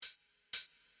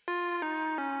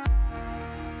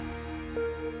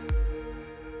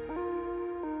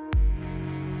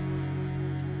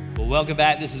Welcome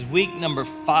back. This is week number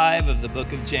 5 of the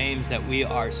book of James that we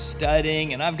are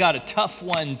studying, and I've got a tough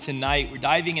one tonight. We're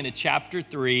diving into chapter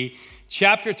 3.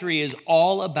 Chapter 3 is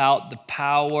all about the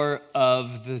power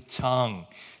of the tongue,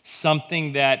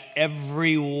 something that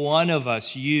every one of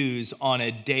us use on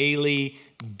a daily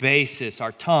basis,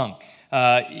 our tongue.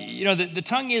 The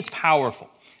tongue is powerful.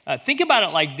 Think about it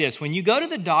like this. When you go to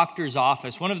the doctor's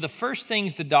office, one of the first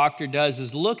things the doctor does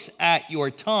is looks at your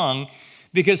tongue,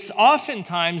 because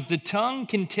oftentimes the tongue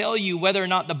can tell you whether or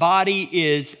not the body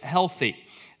is healthy.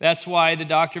 That's why the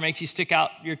doctor makes you stick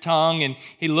out your tongue and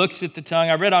he looks at the tongue.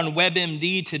 I read on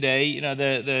WebMD today,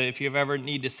 if you ever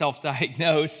need to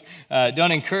self-diagnose,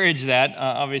 don't encourage that.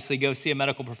 Obviously, go see a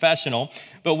medical professional.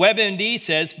 But WebMD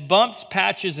says bumps,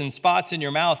 patches, and spots in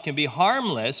your mouth can be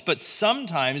harmless, but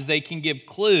sometimes they can give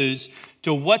clues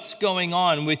to what's going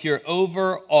on with your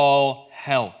overall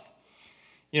health.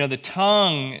 The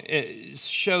tongue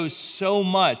shows so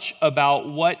much about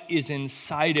what is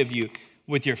inside of you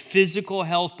with your physical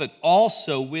health, but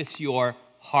also with your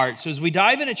heart. So as we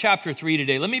dive into chapter 3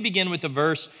 today, let me begin with a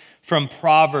verse from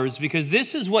Proverbs, because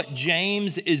this is what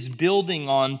James is building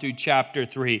on through chapter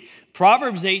 3.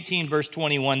 Proverbs 18, verse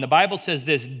 21, the Bible says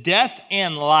this: death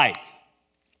and life,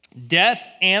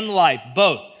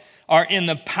 both are in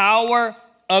the power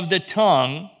of the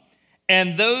tongue,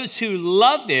 and those who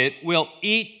love it will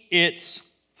eat its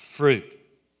fruit.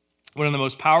 One of the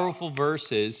most powerful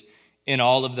verses in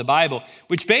all of the Bible,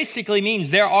 which basically means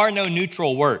there are no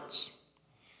neutral words.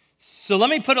 So let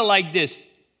me put it like this.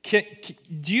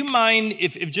 Do you mind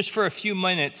if just for a few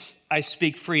minutes I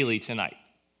speak freely tonight?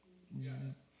 Yeah.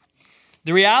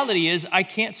 The reality is I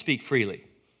can't speak freely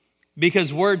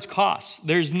because words cost.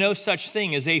 There's no such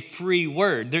thing as a free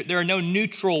word. There are no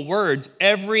neutral words.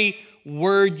 Every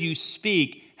word you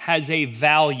speak has a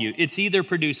value. It's either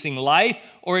producing life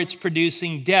or it's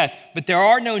producing death. But there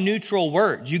are no neutral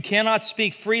words. You cannot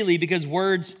speak freely because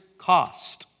words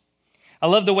cost. I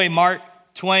love the way Mark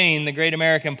Twain, the great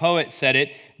American poet, said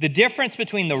it. The difference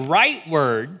between the right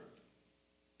word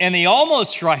and the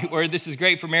almost right word, this is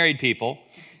great for married people,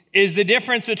 is the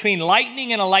difference between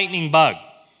lightning and a lightning bug.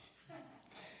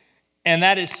 And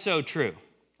that is so true.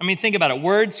 I mean, think about it.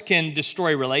 Words can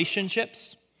destroy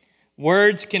relationships.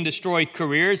 Words can destroy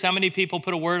careers. How many people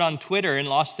put a word on Twitter and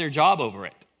lost their job over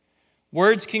it?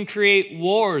 Words can create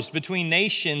wars between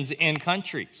nations and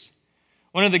countries.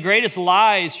 One of the greatest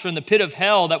lies from the pit of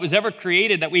hell that was ever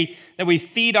created, that we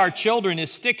feed our children,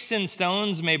 is sticks and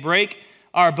stones may break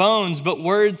our bones, but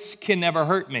words can never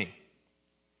hurt me.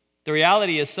 The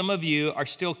reality is some of you are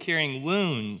still carrying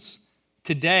wounds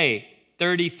today,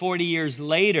 30, 40 years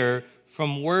later,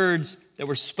 from words that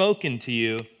were spoken to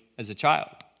you as a child.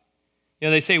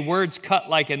 They say words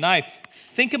cut like a knife.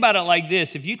 Think about it like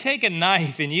this. If you take a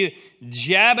knife and you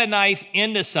jab a knife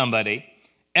into somebody,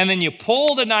 and then you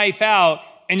pull the knife out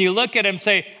and you look at them and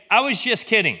say, I was just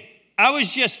kidding. I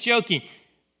was just joking.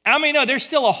 How many know there's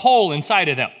still a hole inside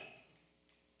of them?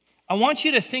 I want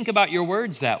you to think about your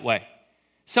words that way.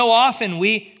 So often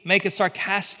we make a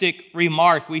sarcastic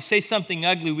remark. We say something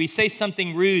ugly. We say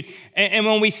something rude. And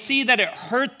when we see that it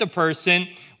hurt the person,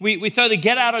 we throw the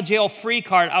get out of jail free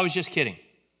card. I was just kidding.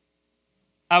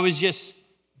 I was just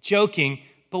joking.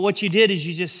 But what you did is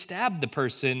you just stabbed the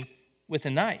person with a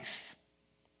knife.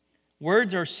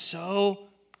 Words are so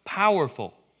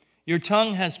powerful. Your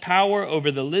tongue has power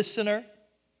over the listener.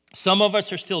 Some of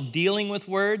us are still dealing with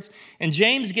words, and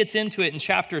James gets into it in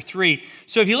chapter 3.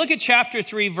 So if you look at chapter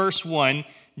 3, verse 1,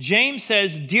 James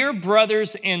says, "Dear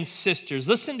brothers and sisters,"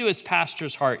 listen to his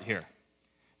pastor's heart here.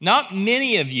 "Not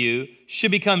many of you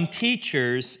should become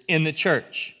teachers in the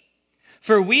church,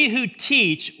 for we who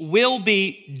teach will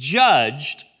be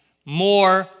judged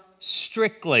more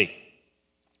strictly."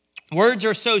 Words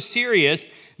are so serious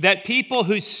that people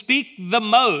who speak the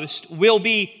most will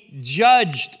be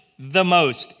judged the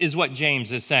most, is what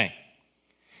James is saying.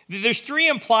 There's 3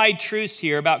 implied truths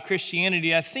here about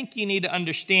Christianity I think you need to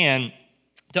understand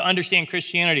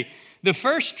Christianity. The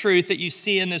first truth that you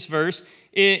see in this verse,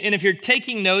 and if you're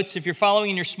taking notes, if you're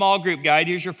following in your small group guide,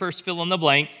 here's your first fill in the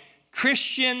blank.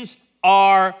 Christians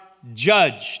are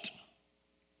judged.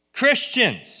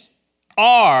 Christians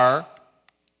are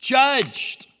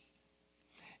judged.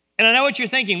 And I know what you're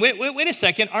thinking. Wait a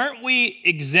second. Aren't we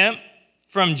exempt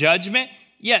from judgment?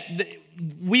 Yeah,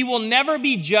 we will never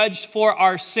be judged for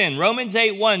our sin. Romans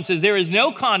 8:1 says there is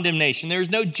no condemnation, there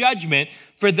is no judgment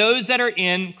for those that are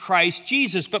in Christ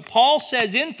Jesus. But Paul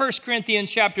says in 1 Corinthians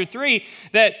chapter 3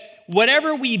 that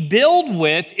whatever we build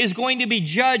with is going to be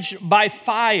judged by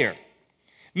fire.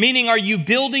 Meaning, are you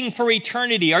building for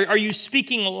eternity? Are you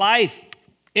speaking life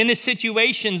into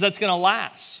situations that's going to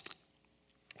last?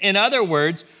 In other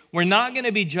words, we're not going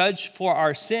to be judged for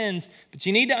our sins, but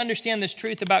you need to understand this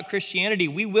truth about Christianity.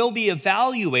 We will be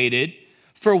evaluated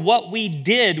for what we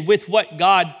did with what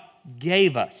God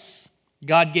gave us.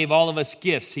 God gave all of us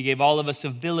gifts. He gave all of us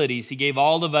abilities. He gave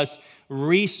all of us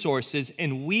resources,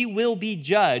 and we will be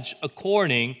judged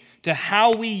according to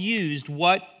how we used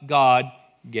what God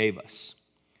gave us.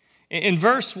 In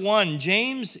verse 1,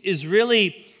 James is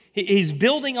he's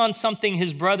building on something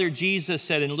his brother Jesus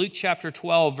said in Luke chapter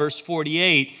 12, verse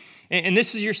 48. And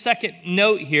this is your second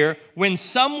note here. When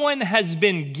someone has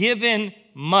been given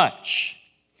much,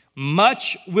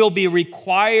 much will be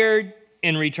required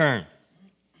in return.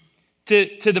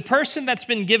 To the person that's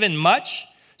been given much,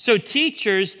 so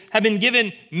teachers have been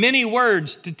given many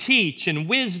words to teach and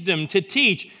wisdom to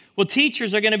teach. Well,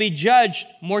 teachers are going to be judged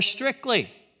more strictly.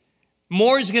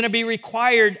 More is going to be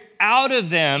required out of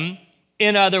them,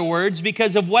 in other words,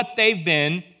 because of what they've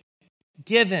been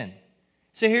given.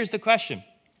 So here's the question.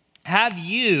 Have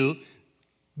you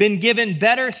been given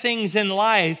better things in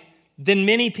life than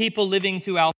many people living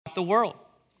throughout the world?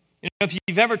 If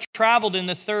you've ever traveled in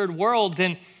the third world,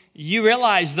 then you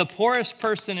realize the poorest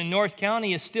person in North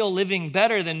County is still living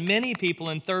better than many people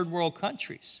in third world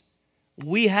countries.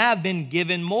 We have been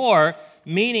given more,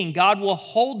 meaning God will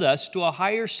hold us to a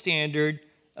higher standard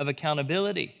of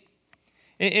accountability.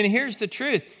 And here's the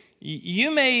truth.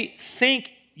 You may think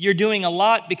you're doing a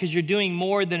lot because you're doing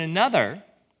more than another,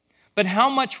 but how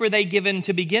much were they given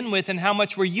to begin with, and how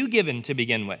much were you given to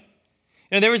begin with?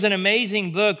 There was an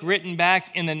amazing book written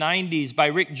back in the 90s by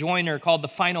Rick Joyner called The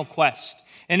Final Quest.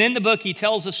 And in the book, he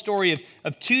tells a story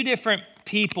of two different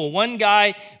people. One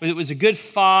guy was a good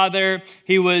father.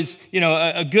 He was,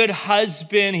 a good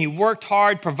husband. He worked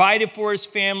hard, provided for his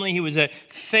family. He was a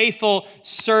faithful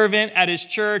servant at his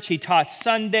church. He taught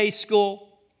Sunday school.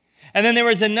 And then there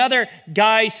was another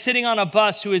guy sitting on a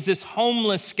bus who was this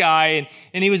homeless guy,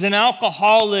 and he was an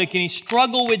alcoholic, and he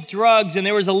struggled with drugs. And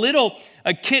there was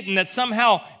a kitten that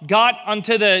somehow got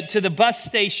onto the bus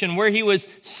station where he was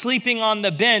sleeping on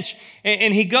the bench,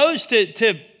 and he goes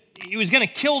he was going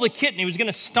to kill the kitten. He was going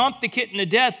to stomp the kitten to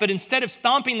death, but instead of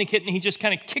stomping the kitten, he just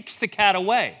kind of kicks the cat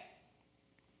away.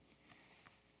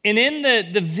 And in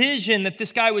the vision that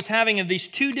this guy was having of these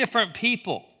two different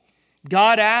people,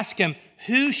 God asked him,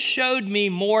 who showed me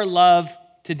more love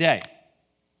today?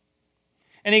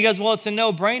 And he goes, well, it's a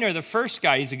no-brainer. The first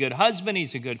guy, he's a good husband.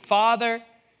 He's a good father.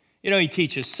 He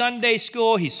teaches Sunday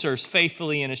school. He serves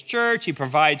faithfully in his church. He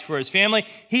provides for his family.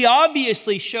 He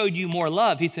obviously showed you more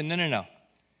love. He said, no.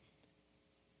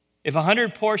 If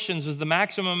 100 portions was the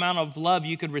maximum amount of love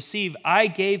you could receive, I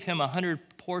gave him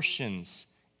 100 portions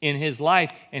in his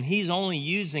life, and he's only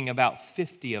using about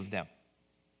 50 of them.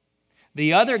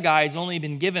 The other guy's only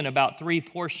been given about 3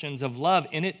 portions of love,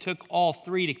 and it took all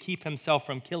 3 to keep himself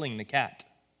from killing the cat.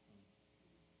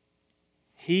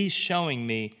 He's showing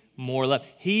me more love.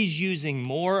 He's using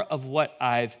more of what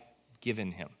I've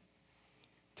given him.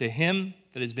 To him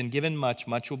that has been given much,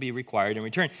 much will be required in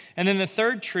return. And then the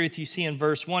third truth you see in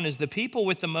verse 1 is the people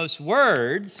with the most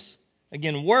words,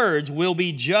 again, words, will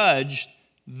be judged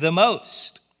the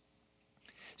most.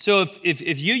 So if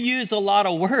you use a lot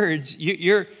of words,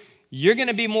 you're going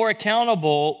to be more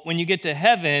accountable when you get to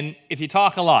heaven if you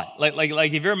talk a lot.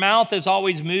 Like if your mouth is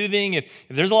always moving, if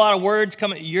there's a lot of words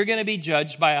coming, you're going to be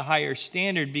judged by a higher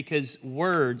standard because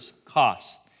words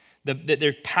cost.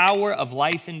 The power of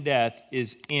life and death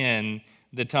is in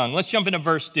the tongue. Let's jump into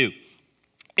verse 2.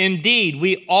 Indeed,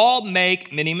 we all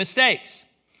make many mistakes.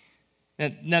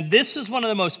 Now, this is one of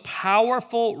the most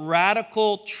powerful,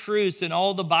 radical truths in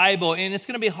all the Bible, and it's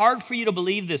going to be hard for you to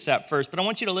believe this at first, but I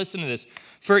want you to listen to this.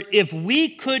 For if we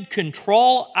could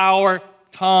control our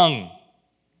tongue,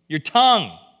 your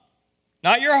tongue,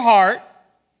 not your heart,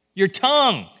 your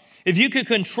tongue. If you could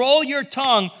control your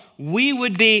tongue, we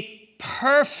would be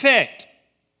perfect,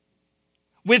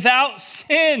 without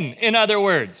sin, in other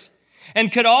words,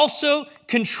 and could also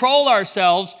control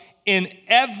ourselves in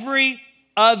every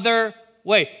other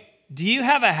way. Do you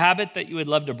have a habit that you would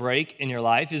love to break in your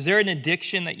life? Is there an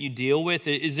addiction that you deal with?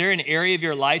 Is there an area of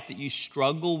your life that you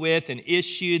struggle with, an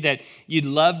issue that you'd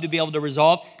love to be able to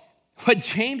resolve? What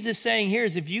James is saying here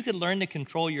is if you could learn to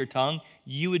control your tongue,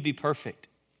 you would be perfect.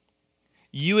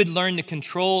 You would learn to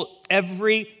control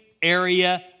every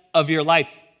area of your life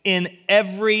in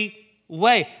every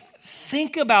way.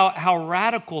 Think about how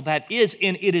radical that is,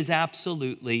 and it is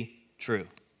absolutely true.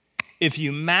 If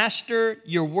you master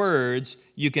your words,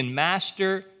 you can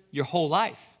master your whole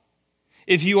life.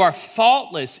 If you are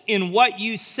faultless in what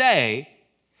you say,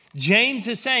 James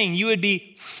is saying you would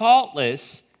be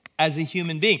faultless as a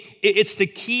human being. It's the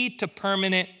key to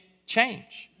permanent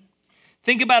change.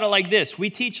 Think about it like this. We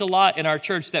teach a lot in our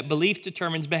church that belief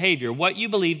determines behavior. What you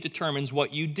believe determines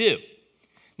what you do.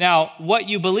 Now, what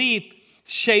you believe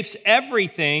shapes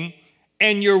everything,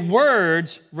 and your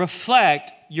words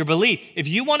reflect your belief. If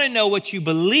you want to know what you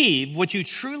believe, what you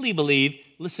truly believe,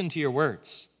 listen to your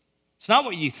words. It's not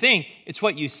what you think, it's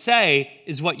what you say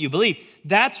is what you believe.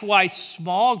 That's why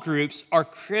small groups are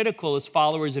critical as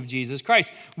followers of Jesus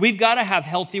Christ. We've got to have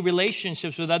healthy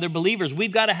relationships with other believers.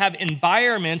 We've got to have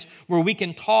environments where we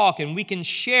can talk and we can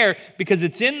share, because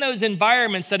it's in those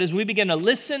environments that as we begin to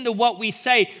listen to what we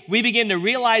say, we begin to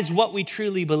realize what we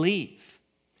truly believe.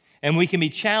 And we can be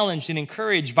challenged and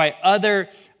encouraged by other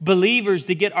believers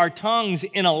to get our tongues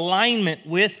in alignment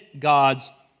with God's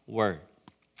word.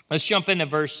 Let's jump into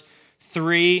verse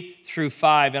 3 through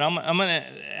 5. And I'm going to,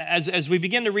 as we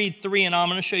begin to read 3, and I'm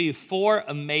going to show you 4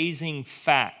 amazing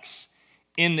facts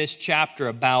in this chapter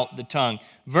about the tongue.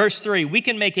 Verse 3, we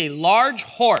can make a large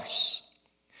horse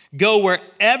go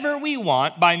wherever we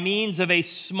want by means of a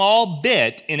small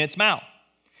bit in its mouth.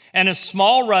 And a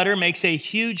small rudder makes a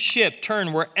huge ship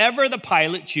turn wherever the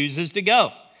pilot chooses to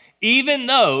go, even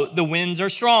though the winds are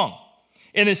strong.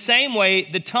 In the same way,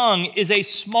 the tongue is a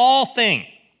small thing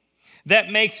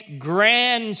that makes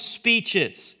grand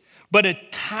speeches, but a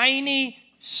tiny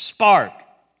spark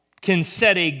can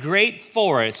set a great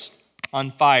forest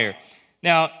on fire.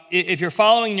 Now, if you're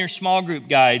following your small group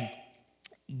guide,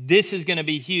 this is going to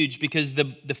be huge, because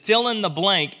the fill in the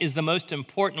blank is the most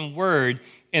important word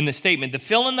in the statement. The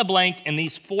fill in the blank in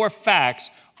these 4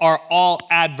 facts are all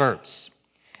adverbs.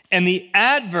 And the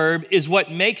adverb is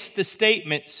what makes the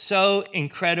statement so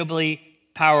incredibly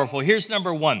powerful. Here's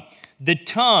number 1. The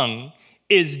tongue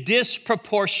is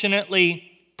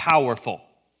disproportionately powerful.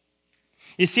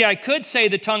 You see, I could say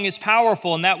the tongue is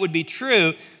powerful, and that would be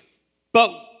true,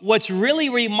 but what's really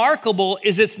remarkable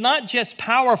is it's not just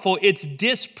powerful, it's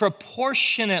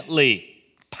disproportionately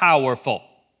powerful.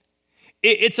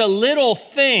 It's a little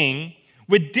thing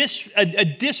with a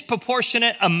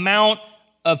disproportionate amount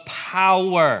of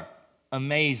power.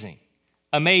 Amazing.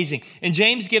 Amazing. And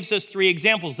James gives us 3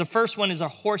 examples. The first one is a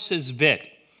horse's bit.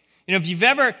 You know, if you've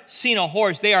ever seen a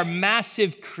horse, they are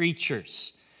massive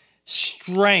creatures.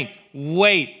 Strength,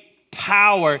 weight,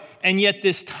 power, and yet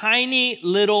this tiny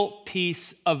little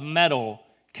piece of metal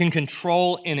can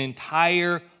control an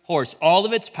entire horse. All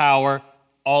of its power,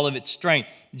 all of its strength.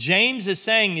 James is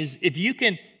saying is if you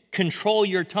can control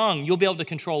your tongue, you'll be able to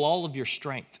control all of your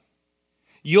strength.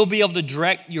 You'll be able to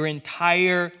direct your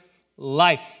entire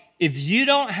life. If you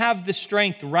don't have the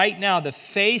strength right now to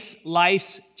face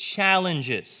life's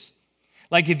challenges,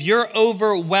 like if you're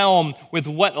overwhelmed with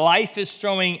what life is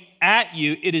throwing at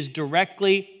you, it is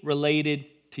directly related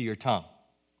to your tongue.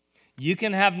 You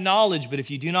can have knowledge, but if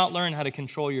you do not learn how to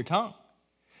control your tongue.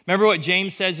 Remember what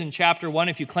James says in chapter 1,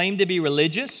 if you claim to be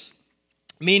religious,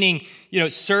 meaning,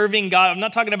 serving God. I'm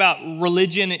not talking about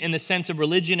religion in the sense of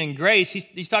religion and grace.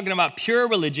 He's talking about pure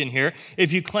religion here.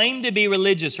 If you claim to be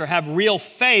religious or have real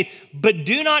faith, but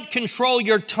do not control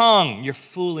your tongue, you're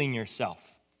fooling yourself.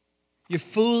 You're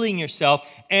fooling yourself,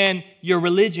 and your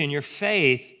religion, your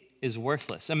faith, is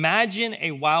worthless. Imagine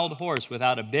a wild horse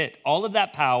without a bit. All of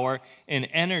that power and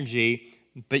energy,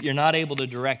 but you're not able to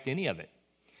direct any of it.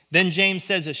 Then James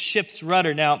says a ship's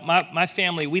rudder. Now, my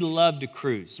family, we love to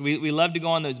cruise. We love to go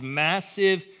on those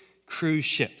massive cruise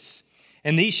ships.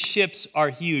 And these ships are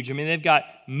huge. I mean, they've got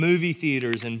movie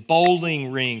theaters and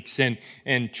bowling rinks and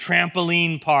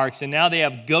trampoline parks. And now they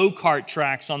have go-kart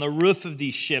tracks on the roof of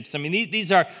these ships. I mean,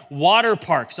 these are water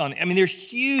parks. They're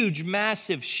huge,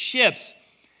 massive ships.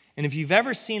 And if you've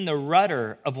ever seen the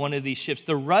rudder of one of these ships,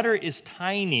 the rudder is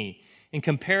tiny in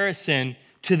comparison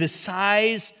to the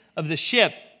size of the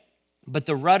ship. But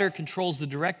the rudder controls the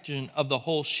direction of the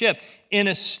whole ship in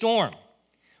a storm.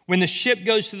 When the ship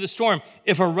goes through the storm,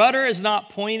 if a rudder is not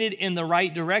pointed in the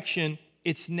right direction,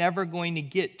 it's never going to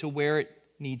get to where it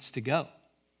needs to go.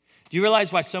 Do you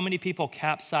realize why so many people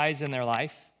capsize in their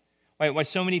life? Why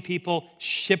so many people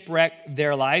shipwreck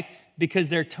their life? Because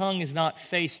their tongue is not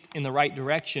faced in the right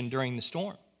direction during the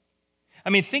storm. I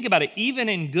mean, think about it. Even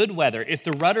in good weather, if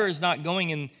the rudder is not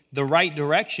going in the right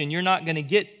direction, you're not going to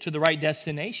get to the right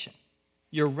destination.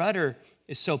 Your rudder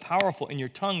is so powerful, and your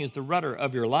tongue is the rudder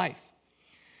of your life.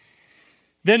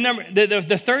 Then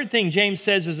the third thing James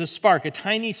says is a spark. A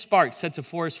tiny spark sets a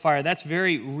forest fire. That's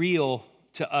very real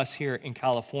to us here in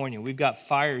California. We've got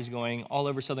fires going all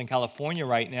over Southern California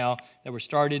right now that were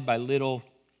started by little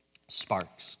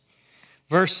sparks.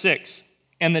 Verse 6,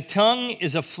 and the tongue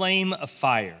is a flame of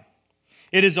fire.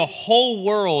 It is a whole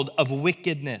world of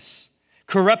wickedness.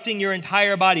 corrupting your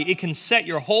entire body. It can set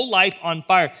your whole life on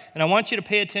fire. And I want you to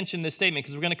pay attention to this statement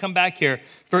because we're going to come back here.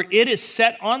 For it is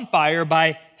set on fire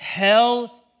by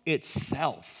hell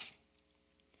itself.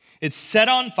 It's set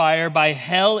on fire by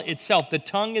hell itself. The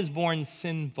tongue is born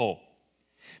sinful.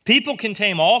 People can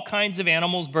tame all kinds of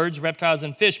animals, birds, reptiles,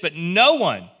 and fish, but no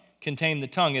one can tame the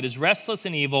tongue. It is restless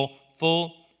and evil,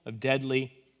 full of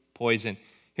deadly poison.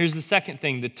 Here's the second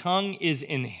thing. The tongue is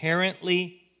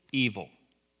inherently evil.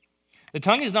 The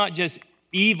tongue is not just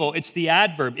evil, it's the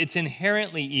adverb. It's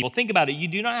inherently evil. Think about it. You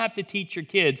do not have to teach your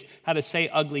kids how to say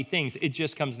ugly things. It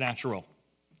just comes natural.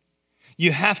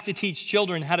 You have to teach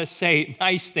children how to say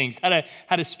nice things, how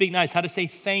to speak nice, how to say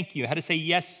thank you, how to say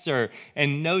yes, sir,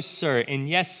 and no, sir, and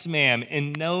yes, ma'am,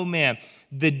 and no, ma'am.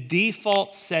 The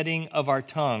default setting of our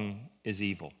tongue is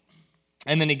evil.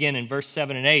 And then again in verse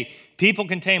 7 and 8, people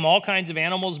can tame all kinds of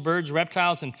animals, birds,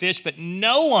 reptiles, and fish, but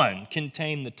no one can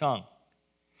tame the tongue.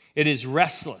 It is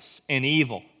restless and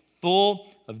evil, full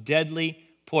of deadly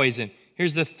poison.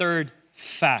 Here's the third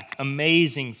fact,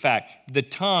 amazing fact. The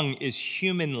tongue is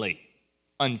humanly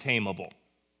untamable.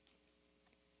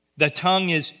 The tongue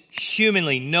is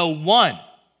humanly, no one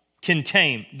can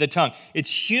tame the tongue. It's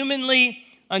humanly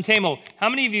untamable. How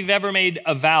many of you have ever made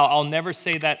a vow, I'll never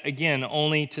say that again,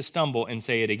 only to stumble and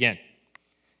say it again?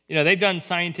 You know, they've done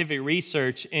scientific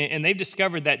research and they've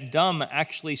discovered that dumb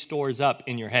actually stores up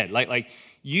in your head. Like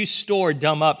you store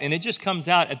dumb up and it just comes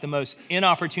out at the most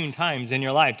inopportune times in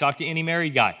your life. Talk to any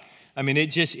married guy. I mean,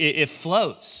 it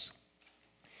flows.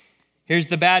 Here's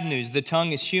the bad news. The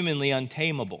tongue is humanly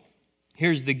untamable.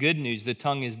 Here's the good news. The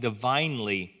tongue is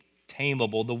divinely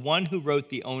tameable. The one who wrote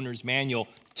the owner's manual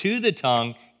to the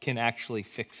tongue can actually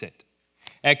fix it.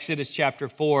 Exodus chapter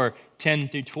 4, 10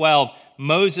 through 12,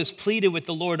 Moses pleaded with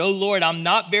the Lord, "Oh Lord, I'm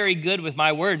not very good with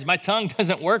my words. My tongue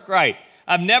doesn't work right.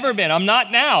 I've never been. I'm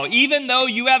not now, even though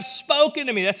you have spoken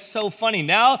to me." That's so funny.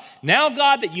 Now,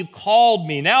 God, that you've called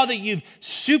me, now that you've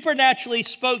supernaturally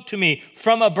spoke to me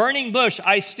from a burning bush,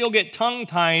 I still get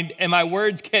tongue-tied and my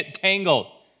words get tangled.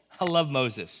 I love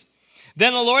Moses.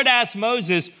 Then the Lord asked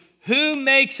Moses, "Who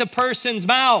makes a person's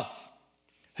mouth?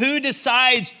 Who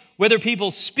decides whether people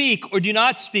speak or do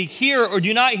not speak, hear or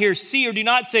do not hear, see or do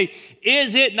not say?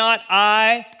 Is it not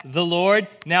I, the Lord?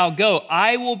 Now go,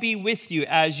 I will be with you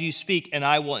as you speak, and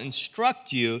I will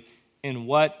instruct you in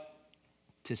what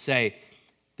to say."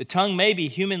 The tongue may be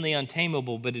humanly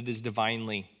untamable, but it is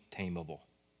divinely tameable.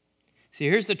 See,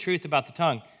 here's the truth about the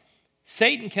tongue.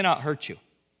 Satan cannot hurt you.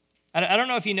 I don't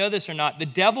know if you know this or not. The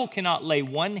devil cannot lay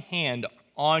one hand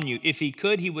on you. If he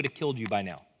could, he would have killed you by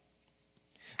now.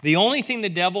 The only thing the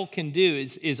devil can do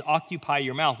is occupy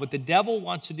your mouth. What the devil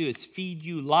wants to do is feed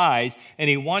you lies, and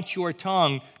he wants your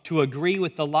tongue to agree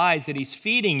with the lies that he's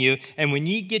feeding you. And when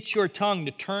you get your tongue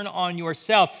to turn on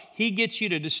yourself, he gets you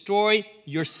to destroy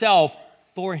yourself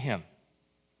for him.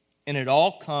 And it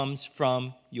all comes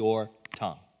from your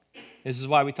tongue. This is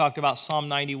why we talked about Psalm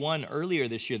 91 earlier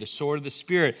this year, the sword of the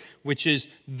Spirit, which is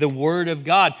the Word of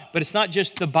God. But it's not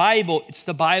just the Bible, it's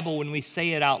the Bible when we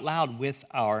say it out loud with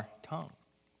our tongue.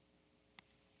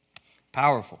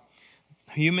 Powerful.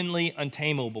 Humanly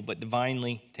untamable, but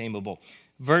divinely tameable.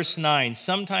 Verse 9,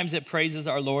 sometimes it praises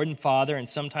our Lord and Father, and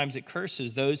sometimes it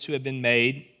curses those who have been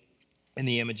made in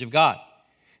the image of God.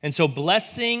 And so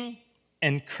blessing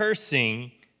and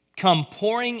cursing come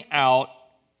pouring out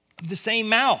of the same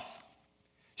mouth.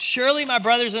 Surely, my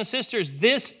brothers and sisters,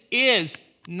 this is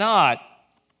not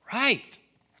right.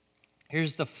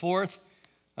 Here's the fourth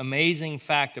amazing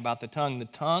fact about the tongue. The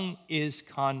tongue is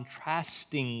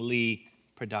contrastingly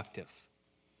productive.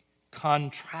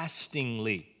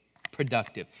 Contrastingly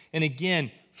productive. And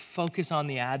again, focus on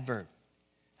the adverb.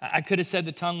 I could have said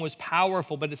the tongue was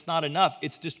powerful, but it's not enough.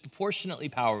 It's disproportionately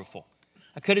powerful.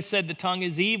 I could have said the tongue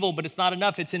is evil, but it's not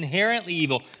enough. It's inherently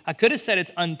evil. I could have said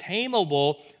it's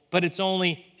untamable, but it's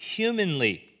only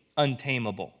humanly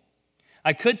untamable.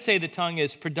 I could say the tongue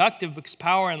is productive because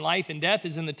power and life and death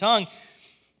is in the tongue,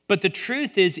 but the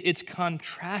truth is it's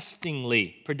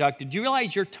contrastingly productive. Do you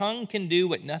realize your tongue can do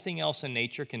what nothing else in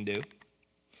nature can do?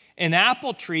 An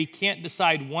apple tree can't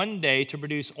decide one day to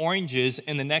produce oranges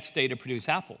and the next day to produce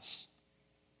apples.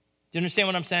 Do you understand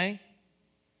what I'm saying?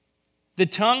 The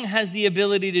tongue has the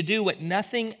ability to do what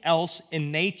nothing else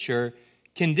in nature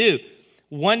can do.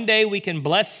 One day we can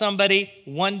bless somebody,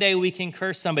 one day we can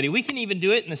curse somebody. We can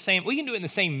do it in the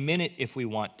same minute if we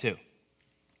want to.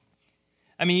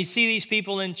 I mean, you see these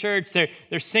people in church,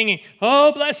 they're singing,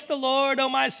 "Oh, bless the Lord, oh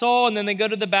my soul," and then they go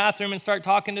to the bathroom and start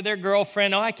talking to their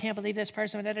girlfriend. "Oh, I can't believe this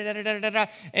person, da, da, da, da, da, da."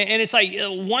 And it's like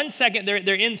 1 second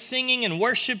they're in singing and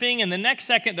worshiping, and the next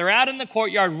second they're out in the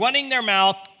courtyard running their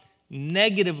mouth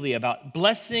negatively about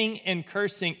blessing and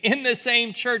cursing in the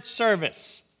same church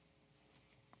service.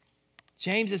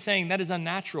 James is saying that is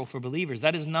unnatural for believers.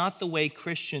 That is not the way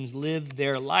Christians live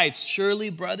their lives. Surely,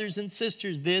 brothers and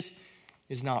sisters, this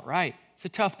is not right. It's a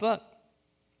tough book.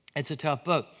 It's a tough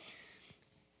book.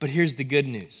 But here's the good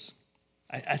news.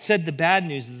 I said the bad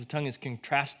news is the tongue is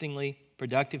contrastingly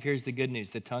productive. Here's the good news.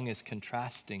 The tongue is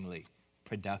contrastingly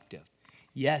productive.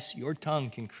 Yes, your tongue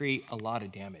can create a lot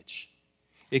of damage.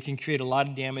 It can create a lot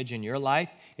of damage in your life.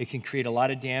 It can create a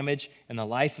lot of damage in the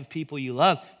life of people you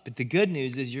love. But the good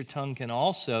news is your tongue can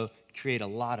also create a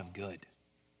lot of good.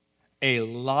 A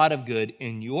lot of good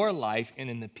in your life and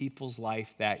in the people's life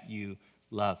that you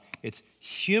love. It's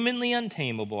humanly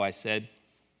untamable, I said,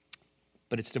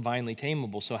 but it's divinely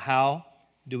tameable. So how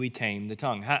do we tame the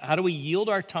tongue? How do we yield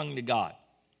our tongue to God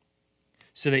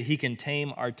so that he can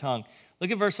tame our tongue? Look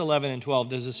at verse 11 and 12.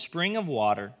 Does a spring of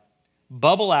water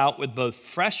bubble out with both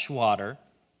fresh water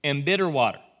and bitter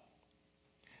water?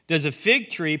 Does a fig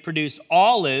tree produce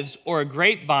olives or a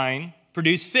grapevine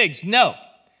produce figs? No.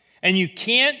 And you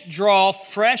can't draw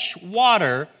fresh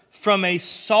water from a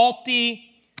salty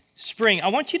spring. I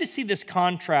want you to see this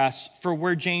contrast for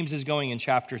where James is going in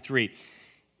chapter 3.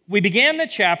 We began the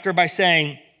chapter by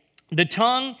saying the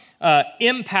tongue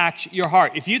impacts your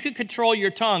heart. If you could control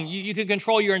your tongue, you could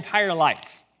control your entire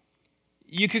life.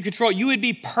 You would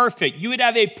be perfect. You would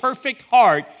have a perfect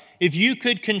heart if you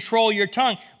could control your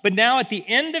tongue. But now at the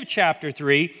end of chapter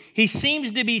 3, he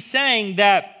seems to be saying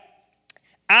that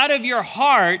out of your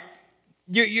heart,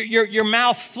 your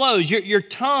mouth flows. Your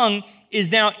tongue is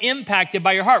now impacted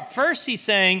by your heart. First, he's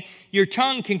saying your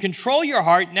tongue can control your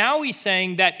heart. Now he's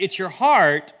saying that it's your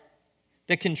heart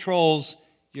that controls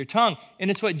your tongue.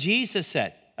 And it's what Jesus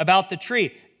said about the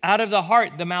tree. Out of the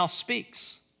heart, the mouth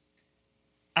speaks.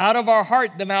 Out of our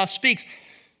heart, the mouth speaks.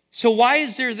 So why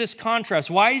is there this contrast?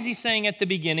 Why is he saying at the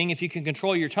beginning, if you can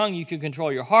control your tongue, you can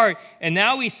control your heart? And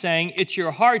now he's saying it's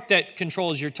your heart that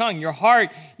controls your tongue. Your heart,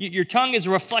 your tongue is a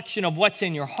reflection of what's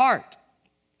in your heart.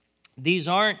 These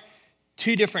aren't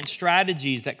two different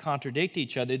strategies that contradict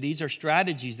each other. These are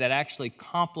strategies that actually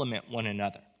complement one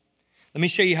another. Let me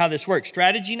show you how this works.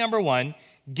 Strategy number 1,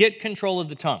 get control of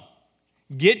the tongue.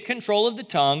 Get control of the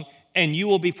tongue, and you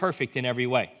will be perfect in every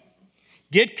way.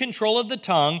 Get control of the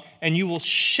tongue, and you will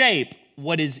shape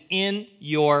what is in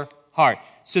your heart.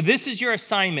 So this is your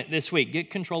assignment this week.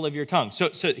 Get control of your tongue. So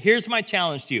here's my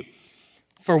challenge to you.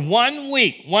 For 1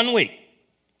 week,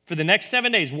 for the next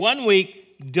 7 days, 1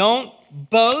 week, don't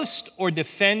boast or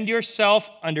defend yourself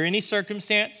under any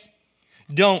circumstance.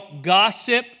 Don't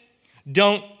gossip.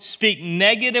 Don't speak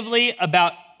negatively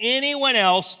about anyone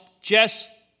else just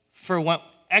for one.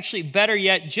 Actually, better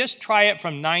yet, just try it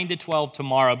from 9 to 12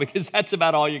 tomorrow, because that's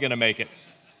about all you're going to make it.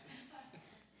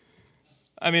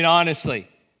 I mean, honestly.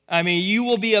 You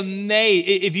will be amazed.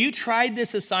 If you tried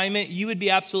this assignment, you would be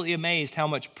absolutely amazed how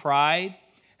much pride,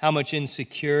 how much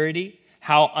insecurity,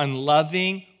 how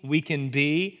unloving we can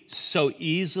be so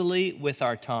easily with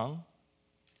our tongue.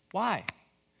 Why?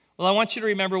 Well, I want you to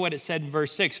remember what it said in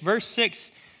verse 6. Verse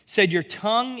 6 said, your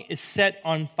tongue is set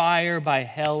on fire by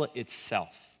hell itself.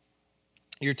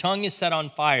 Your tongue is set on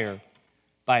fire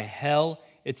by hell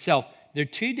itself. There are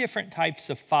two different types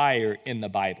of fire in the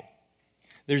Bible.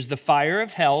 There's the fire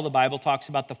of hell. The Bible talks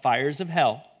about the fires of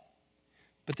hell.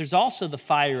 But there's also the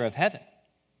fire of heaven.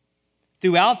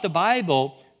 Throughout the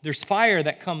Bible, there's fire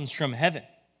that comes from heaven.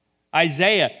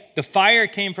 Isaiah, the fire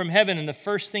came from heaven, and the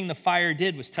first thing the fire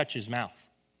did was touch his mouth,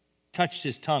 touched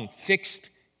his tongue,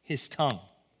 fixed his tongue.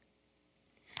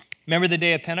 Remember the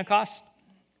day of Pentecost?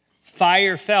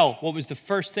 Fire fell. What was the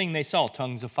first thing they saw?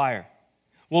 Tongues of fire.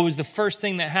 What was the first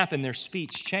thing that happened? Their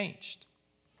speech changed.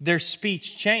 Their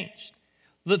speech changed.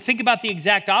 Think about the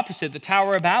exact opposite, the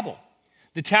Tower of Babel.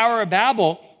 The Tower of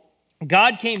Babel,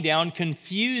 God came down,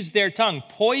 confused their tongue,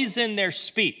 poisoned their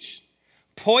speech,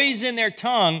 poisoned their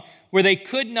tongue where they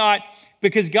could not,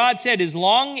 because God said as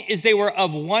long as they were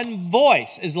of one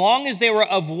voice, as long as they were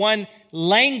of one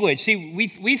language. See,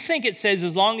 we think it says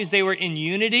as long as they were in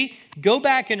unity. Go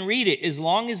back and read it. As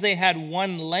long as they had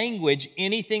one language,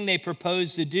 anything they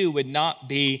proposed to do would not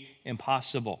be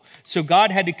impossible. So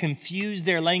God had to confuse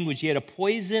their language. He had to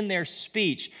poison their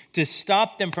speech to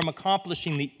stop them from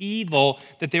accomplishing the evil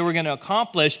that they were going to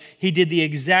accomplish. He did the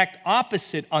exact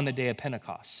opposite on the day of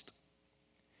Pentecost.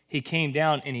 He came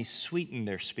down and he sweetened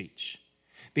their speech,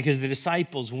 because the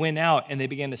disciples went out and they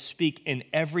began to speak in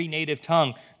every native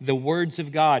tongue the words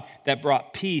of God that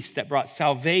brought peace, that brought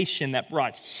salvation, that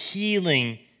brought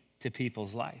healing to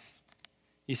people's life.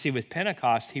 You see, with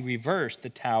Pentecost, he reversed the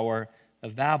Tower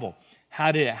of Babel.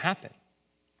 How did it happen?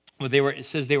 Well, it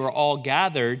says they were all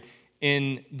gathered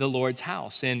in the Lord's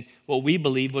house, and what we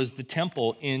believe was the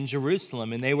temple in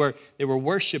Jerusalem. And they were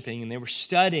worshiping, and they were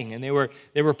studying, and they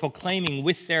were proclaiming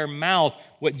with their mouth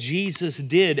what Jesus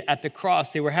did at the cross.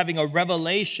 They were having a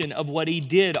revelation of what he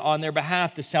did on their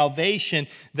behalf, the salvation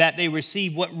that they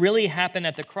received, what really happened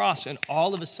at the cross. And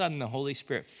all of a sudden, the Holy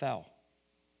Spirit fell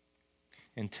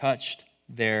and touched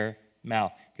their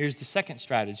mouth. Here's the second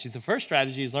strategy. The first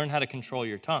strategy is learn how to control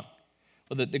your tongue.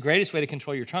 Well, the greatest way to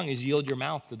control your tongue is yield your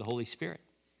mouth to the Holy Spirit.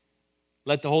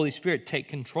 Let the Holy Spirit take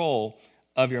control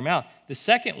of your mouth. The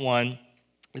second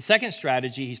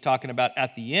strategy he's talking about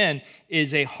at the end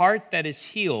is a heart that is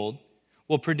healed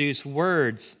will produce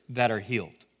words that are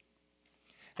healed.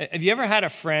 Have you ever had a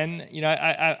friend?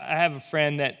 I have a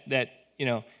friend that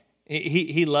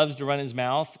he loves to run his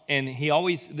mouth, and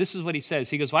this is what he says.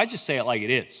 He goes, well, I just say it like it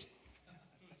is.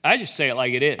 I just say it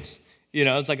like it is.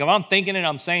 It's like if I'm thinking it,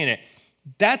 I'm saying it.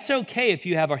 That's okay if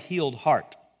you have a healed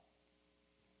heart.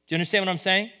 Do you understand what I'm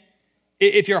saying?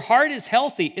 If your heart is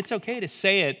healthy, it's okay to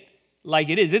say it like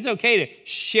it is. It's okay to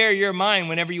share your mind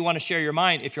whenever you want to share your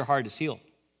mind if your heart is healed.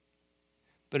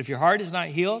 But if your heart is not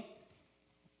healed,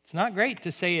 it's not great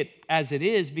to say it as it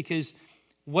is, because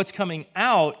what's coming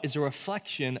out is a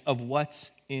reflection of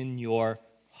what's in your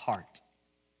heart.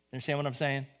 Understand what I'm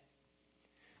saying?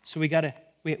 So we have to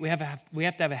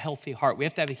have a healthy heart. We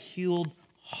have to have a healed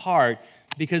heart,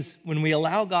 because when we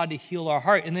allow God to heal our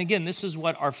heart, and again, this is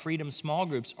what our Freedom Small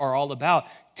Groups are all about,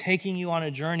 taking you on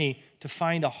a journey to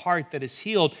find a heart that is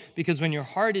healed, because when your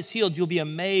heart is healed, you'll be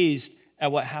amazed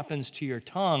at what happens to your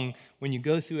tongue when you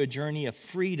go through a journey of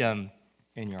freedom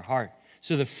in your heart.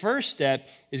 So the first step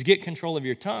is get control of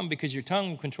your tongue, because your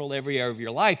tongue will control every area of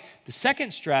your life. The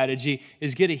second strategy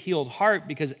is get a healed heart,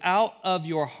 because out of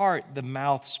your heart, the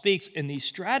mouth speaks. And these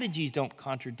strategies don't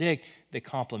contradict, they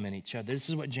complement each other. This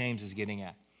is what James is getting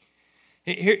at.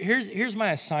 Here's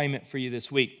my assignment for you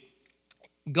this week.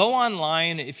 Go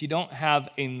online if you don't have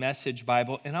a Message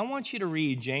Bible, and I want you to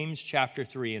read James chapter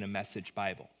 3 in a Message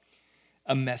Bible.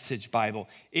 A Message Bible.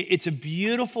 It's a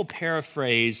beautiful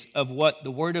paraphrase of what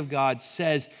the Word of God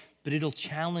says, but it'll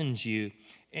challenge you.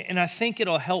 And I think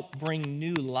it'll help bring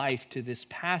new life to this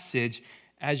passage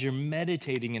as you're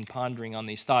meditating and pondering on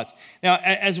these thoughts. Now,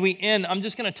 as we end, I'm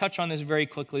just going to touch on this very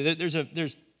quickly.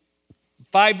 There's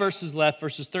 5 verses left,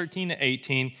 verses 13 to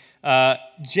 18.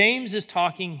 James is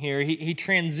talking here. He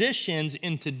transitions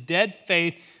into dead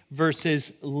faith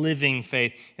versus living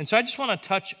faith. And so I just want to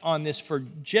touch on this for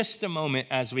just a moment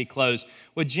as we close.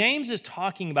 What James is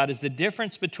talking about is the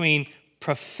difference between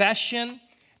profession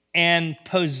and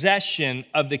possession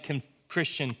of the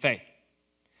Christian faith.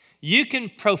 You can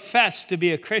profess to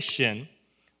be a Christian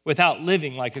without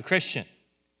living like a Christian.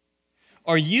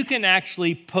 Or you can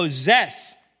actually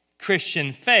possess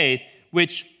Christian faith,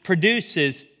 which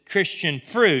produces Christian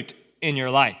fruit in your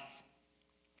life.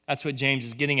 That's what James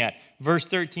is getting at. Verse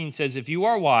 13 says, if you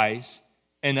are wise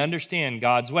and understand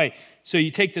God's way. So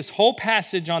you take this whole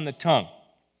passage on the tongue.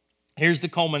 Here's the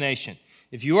culmination.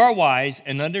 If you are wise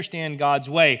and understand God's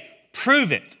way,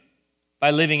 prove it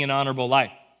by living an honorable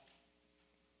life.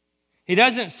 He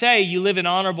doesn't say you live an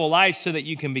honorable life so that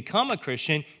you can become a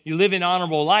Christian. You live an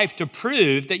honorable life to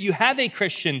prove that you have a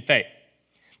Christian faith,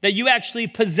 that you actually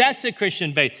possess a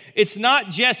Christian faith. It's not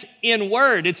just in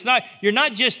word. You're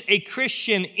not just a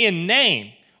Christian in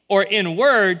name or in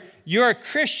word. You're a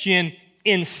Christian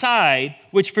inside,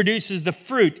 which produces the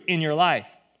fruit in your life.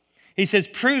 He says,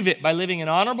 prove it by living an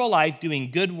honorable life,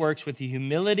 doing good works with the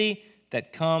humility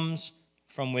that comes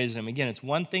from wisdom. Again, it's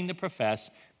one thing to profess,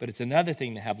 but it's another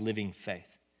thing to have living faith.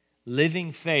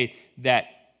 Living faith that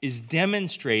is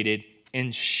demonstrated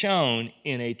and shown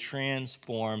in a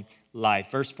transformed life.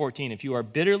 Verse 14, if you are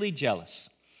bitterly jealous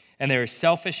and there is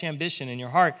selfish ambition in your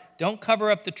heart, don't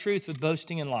cover up the truth with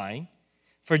boasting and lying,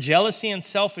 for jealousy and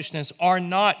selfishness are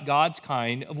not God's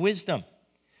kind of wisdom.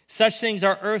 Such things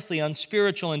are earthly,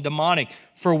 unspiritual, and demonic.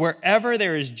 For wherever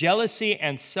there is jealousy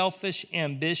and selfish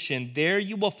ambition, there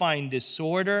you will find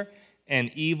disorder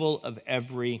and evil of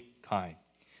every kind.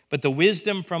 But the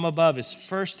wisdom from above is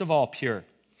first of all pure.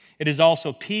 It is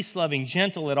also peace-loving,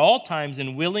 gentle at all times,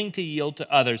 and willing to yield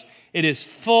to others. It is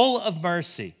full of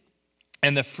mercy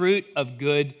and the fruit of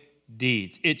good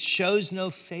deeds. It shows no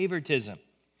favoritism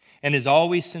and is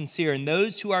always sincere. And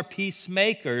those who are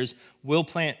peacemakers will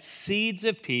plant seeds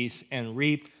of peace and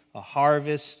reap a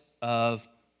harvest of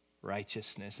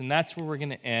righteousness. And that's where we're going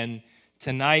to end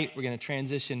tonight. We're going to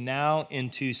transition now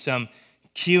into some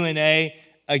Q&A.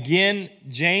 Again,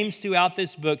 James throughout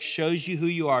this book shows you who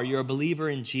you are. You're a believer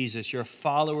in Jesus. You're a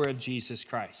follower of Jesus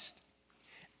Christ.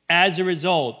 As a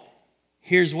result,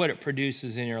 here's what it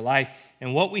produces in your life.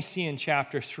 And what we see in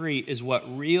chapter 3 is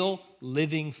what real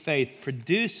living faith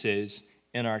produces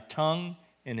in our tongue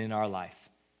and in our life.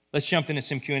 Let's jump into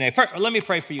some Q&A. First, let me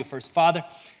pray for you first. Father,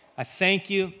 I thank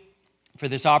you for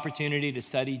this opportunity to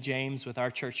study James with our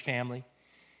church family.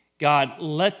 God,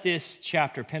 let this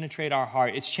chapter penetrate our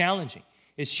heart. It's challenging.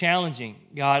 It's challenging.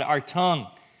 God, our tongue.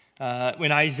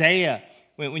 When Isaiah,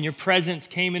 when your presence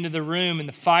came into the room and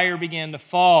the fire began to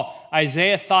fall,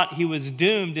 Isaiah thought he was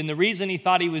doomed. And the reason he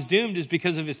thought he was doomed is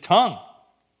because of his tongue.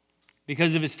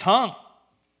 Because of his tongue.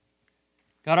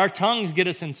 God, our tongues get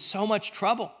us in so much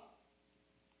trouble.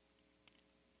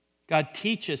 God,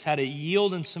 teach us how to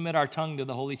yield and submit our tongue to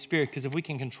the Holy Spirit, because if we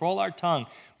can control our tongue,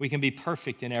 we can be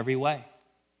perfect in every way.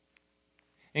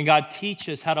 And God, teach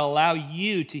us how to allow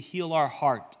you to heal our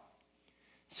heart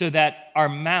so that our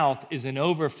mouth is an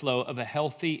overflow of a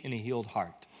healthy and a healed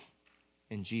heart.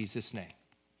 In Jesus' name,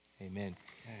 amen.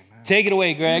 Amen. Take it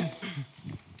away, Greg.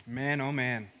 Man, oh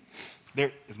man.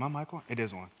 There is my mic on? It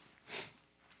is on.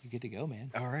 You get to go, man.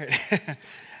 All right.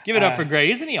 Give it up for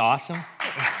Greg. Isn't he awesome? All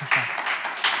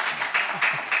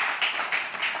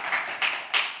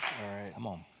right. Come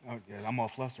on. Oh, yeah, I'm all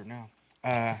flustered now.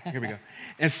 Here we go.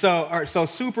 And so, all right, so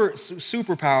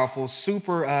super powerful,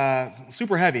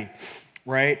 super heavy,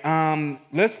 right?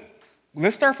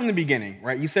 Let's start from the beginning,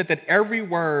 right? You said that every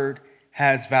word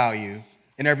has value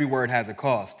and every word has a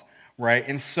cost, right?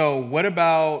 And so, what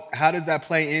about how does that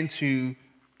play into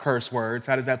curse words?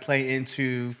 How does that play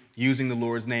into using the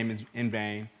Lord's name in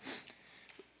vain?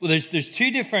 Well, there's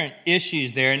two different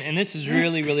issues there, and this is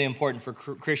really, really important for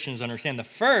Christians to understand. The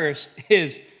first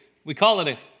is, we call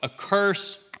it a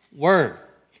curse word.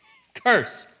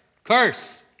 Curse.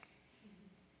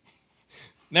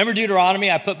 Remember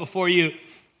Deuteronomy? I put before you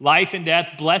life and death,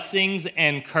 blessings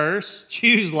and curse.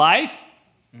 Choose life.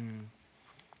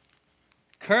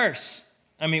 Curse.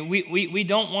 I mean, we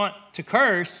don't want to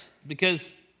curse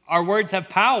because our words have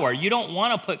power. You don't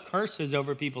want to put curses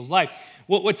over people's life.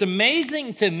 What's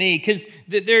amazing to me, because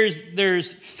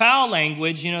there's foul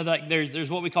language, like there's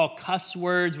what we call cuss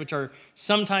words, which are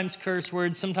sometimes curse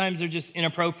words, sometimes they're just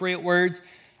inappropriate words.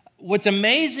 What's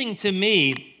amazing to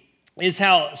me is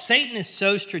how Satan is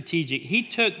so strategic. He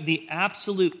took the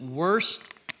absolute worst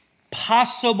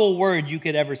possible word you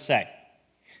could ever say,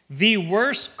 the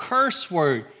worst curse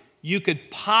word you could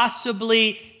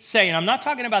possibly say, and I'm not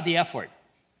talking about the F word.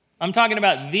 I'm talking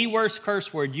about the worst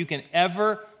curse word you can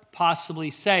ever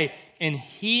possibly say. And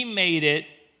he made it,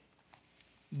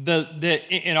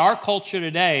 in our culture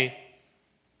today,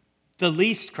 the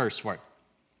least curse word.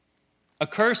 A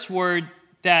curse word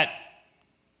that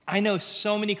I know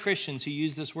so many Christians who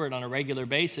use this word on a regular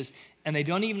basis, and they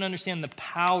don't even understand the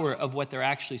power of what they're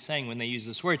actually saying when they use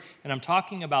this word. And I'm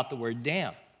talking about the word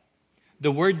damn.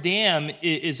 The word damn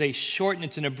is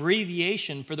it's an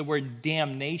abbreviation for the word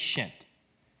damnation.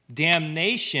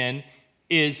 Damnation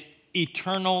is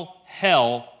eternal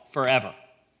hell forever.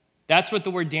 That's what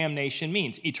the word damnation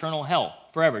means, eternal hell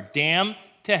forever. Damn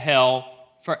to hell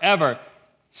forever.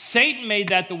 Satan made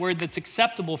that the word that's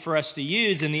acceptable for us to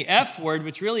use, and the F word,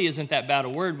 which really isn't that bad a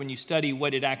word when you study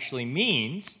what it actually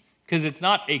means, because it's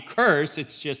not a curse,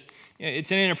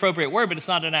 it's an inappropriate word, but it's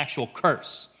not an actual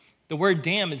curse. The word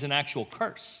damn is an actual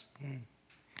curse.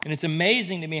 And it's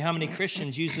amazing to me how many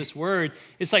Christians use this word.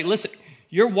 It's like, listen,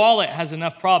 your wallet has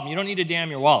enough problem. You don't need to damn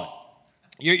your wallet.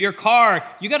 Your car,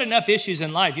 you got enough issues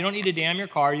in life. You don't need to damn your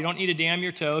car. You don't need to damn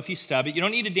your toe if you stub it. You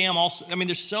don't need to damn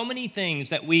there's so many things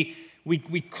that we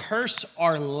curse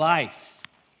our life.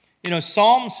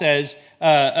 Psalm says,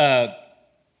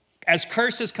 as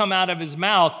curses come out of his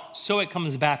mouth, so it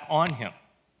comes back on him.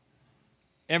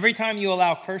 Every time you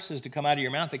allow curses to come out of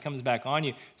your mouth, it comes back on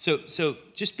you. So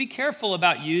just be careful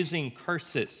about using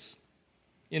curses.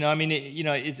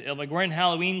 It's like we're in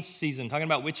Halloween season, talking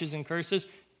about witches and curses.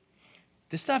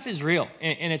 This stuff is real,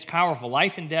 and it's powerful.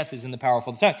 Life and death is in the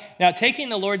powerful tongue. Now, taking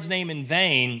the Lord's name in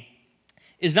vain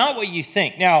is not what you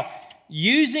think. Now,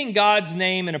 using God's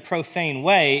name in a profane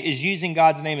way is using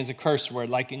God's name as a curse word,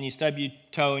 like when you stub your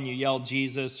toe and you yell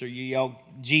Jesus or you yell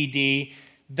GD.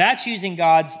 That's using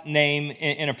God's name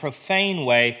in a profane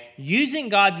way. Using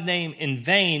God's name in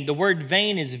vain, the word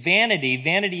vain is vanity.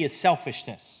 Vanity is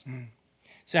selfishness.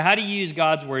 So how do you use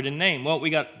God's word and name? Well, we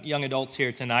got young adults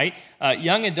here tonight.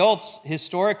 Young adults,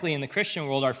 historically in the Christian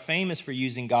world, are famous for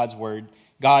using God's word,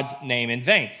 God's name in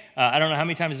vain. I don't know how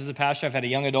many times as a pastor I've had a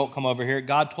young adult come over here.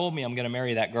 God told me I'm going to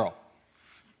marry that girl.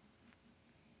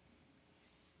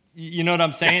 You know what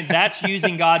I'm saying? That's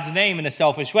using God's name in a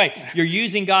selfish way. You're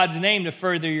using God's name to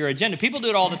further your agenda. People do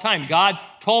it all the time. God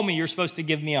told me you're supposed to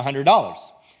give me $100.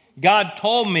 God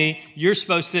told me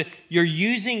you're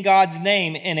using God's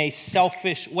name in a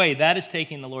selfish way. That is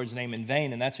taking the Lord's name in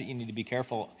vain, and that's what you need to be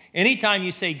careful. Anytime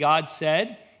you say God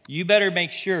said, you better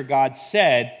make sure God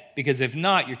said, because if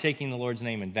not, you're taking the Lord's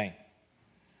name in vain.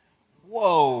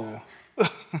 Whoa.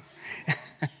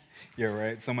 Yeah,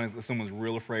 right. Someone's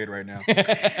real afraid right now.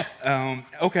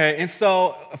 Okay, and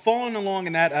so following along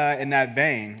in that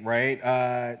vein,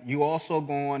 right? You also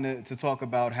go on to talk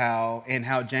about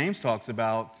how James talks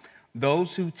about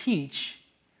those who teach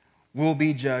will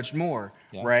be judged more,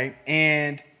 Yeah. right?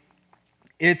 And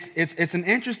it's an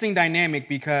interesting dynamic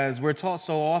because we're taught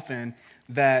so often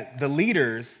that the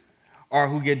leaders are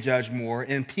who get judged more,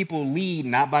 and people lead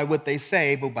not by what they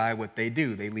say, but by what they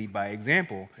do. They lead by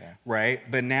example, right?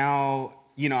 But now,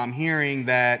 I'm hearing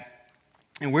that,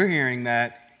 and we're hearing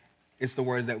that it's the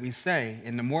words that we say,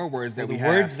 and the more words that we have.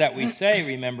 The words that we say,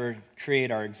 remember,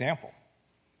 create our example.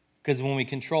 Because when we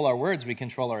control our words, we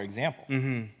control our example.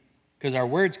 Because our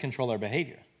words control our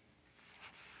behavior.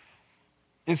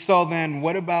 And so then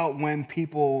what about when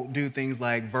people do things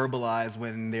like verbalize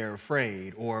when they're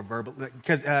afraid, or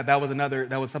because that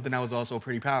was something that was also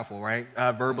pretty powerful, right?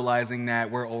 Verbalizing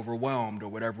that we're overwhelmed or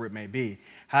whatever it may be.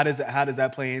 How does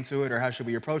that play into it, or how should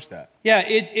we approach that? Yeah,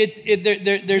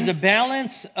 there's a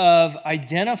balance of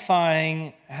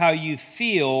identifying how you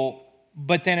feel,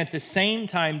 but then at the same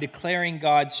time declaring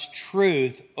God's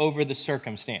truth over the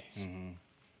circumstance.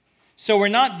 So we're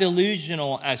not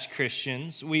delusional as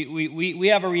Christians. We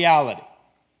have a reality.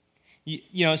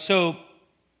 So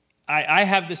I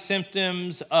have the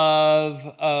symptoms of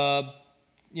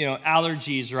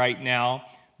allergies right now,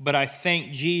 but I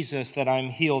thank Jesus that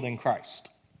I'm healed in Christ.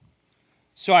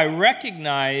 So I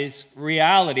recognize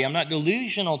reality. I'm not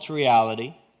delusional to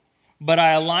reality, but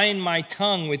I align my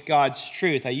tongue with God's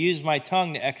truth. I use my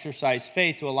tongue to exercise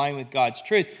faith to align with God's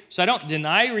truth. So I don't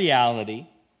deny reality.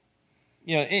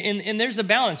 And there's a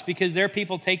balance, because there are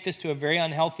people take this to a very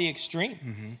unhealthy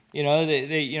extreme.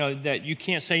 That you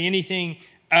can't say anything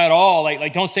at all.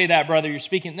 Like don't say that, brother. You're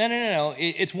speaking. No.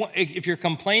 It's one, if you're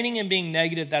complaining and being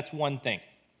negative, that's one thing.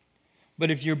 But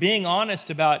if you're being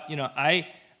honest about,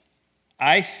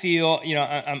 I feel,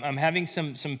 I'm having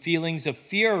some feelings of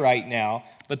fear right now,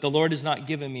 but the Lord has not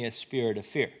given me a spirit of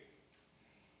fear.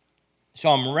 So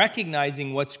I'm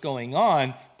recognizing what's going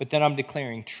on, but then I'm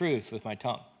declaring truth with my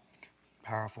tongue.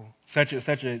 Powerful. Such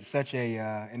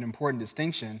an important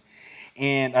distinction.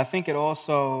 And I think it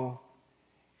also,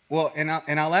 and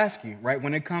I'll ask you, right,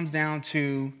 when it comes down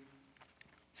to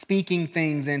speaking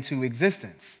things into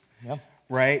existence,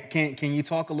 right? Can you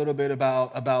talk a little bit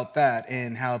about that,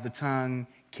 and how the tongue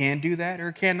can do that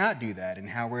or cannot do that, and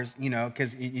how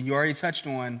because you already touched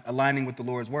on aligning with the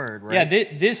Lord's word, right? Yeah,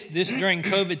 this during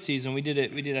COVID season, we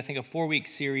did I think a 4-week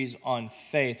series on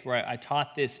faith where I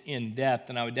taught this in depth,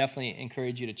 and I would definitely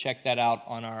encourage you to check that out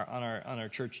on our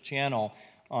church channel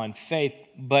on faith.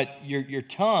 But your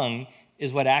tongue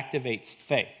is what activates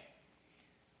faith.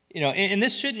 And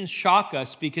this shouldn't shock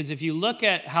us, because if you look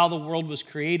at how the world was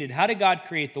created, how did God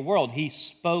create the world? He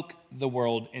spoke the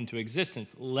world into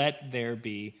existence. Let there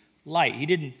be light. He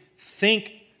didn't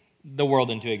think the world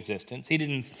into existence. He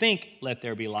didn't think, let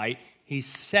there be light. He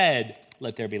said,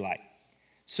 let there be light.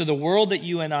 So the world that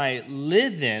you and I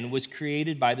live in was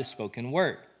created by the spoken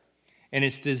word, and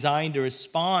it's designed to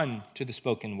respond to the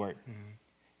spoken word.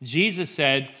 Jesus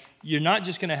said, you're not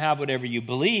just going to have whatever you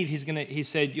believe. He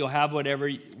said, you'll have whatever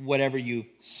you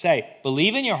say.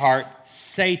 Believe in your heart,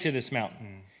 say to this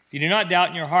mountain. If you do not doubt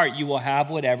in your heart, you will have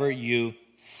whatever you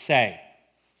say.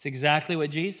 It's exactly what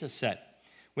Jesus said.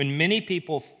 When many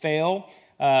people fail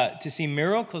to see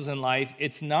miracles in life,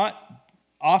 it's not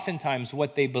oftentimes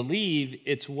what they believe,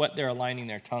 it's what they're aligning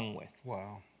their tongue with.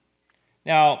 Wow.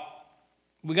 Now,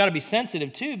 we got to be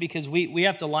sensitive too, because we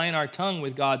have to align our tongue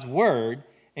with God's word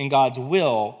and God's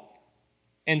will.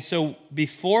 And so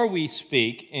before we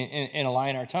speak and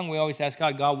align our tongue, we always ask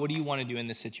God, what do you want to do in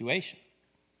this situation?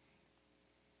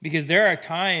 Because there are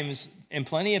times, and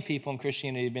plenty of people in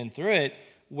Christianity have been through it,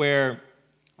 where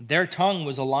their tongue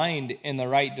was aligned in the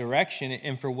right direction,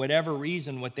 and for whatever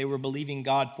reason, what they were believing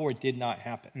God for did not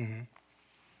happen.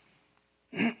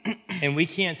 And we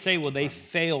can't say, they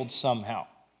failed somehow.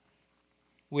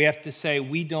 We have to say,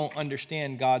 we don't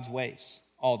understand God's ways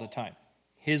all the time.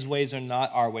 His ways are not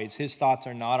our ways. His thoughts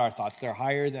are not our thoughts. They're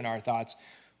higher than our thoughts.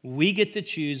 We get to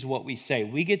choose what we say.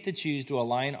 We get to choose to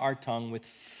align our tongue with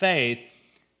faith.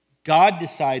 God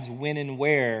decides when and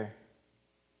where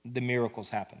the miracles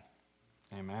happen.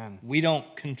 Amen. We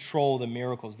don't control the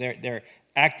miracles. They're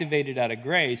activated out of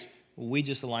grace. We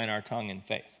just align our tongue in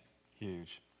faith.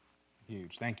 Huge.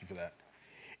 Thank you for that.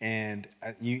 And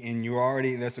you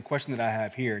already, that's a question that I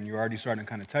have here, and you're already starting to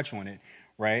kind of touch on it,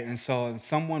 right? And so if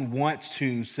someone wants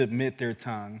to submit their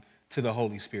tongue to the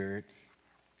Holy Spirit,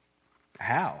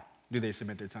 how do they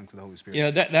submit their tongue to the Holy Spirit? You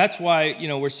know, that's why,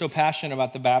 we're so passionate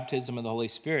about the baptism of the Holy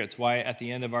Spirit. It's why at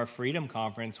the end of our Freedom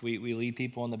Conference, we lead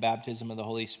people in the baptism of the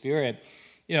Holy Spirit.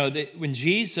 When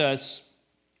Jesus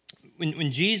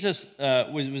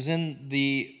was in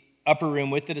the upper room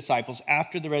with the disciples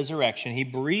after the resurrection, he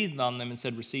breathed on them and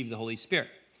said, "Receive the Holy Spirit."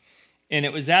 And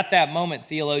it was at that moment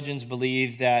theologians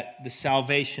believed that the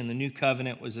salvation, the new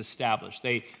covenant, was established.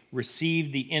 They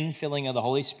received the infilling of the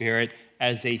Holy Spirit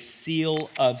as a seal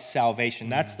of salvation.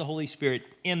 That's the Holy Spirit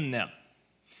in them.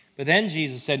 But then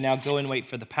Jesus said, now go and wait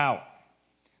for the power.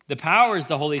 The power is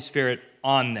the Holy Spirit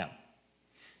on them.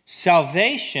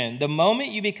 Salvation, the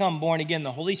moment you become born again,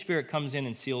 the Holy Spirit comes in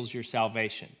and seals your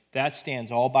salvation. That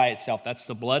stands all by itself. That's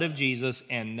the blood of Jesus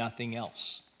and nothing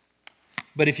else.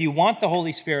 But if you want the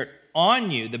Holy Spirit on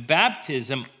you, the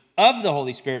baptism of the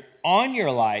Holy Spirit on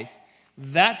your life,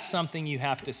 that's something you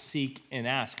have to seek and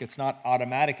ask. It's not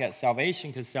automatic at salvation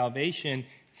because salvation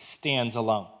stands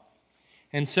alone.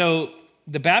 And so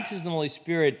the baptism of the Holy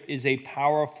Spirit is a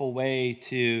powerful way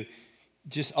to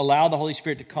just allow the Holy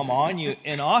Spirit to come on you.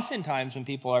 And oftentimes when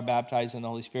people are baptized in the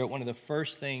Holy Spirit, one of the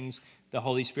first things the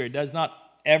Holy Spirit does, not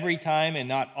every time and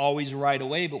not always right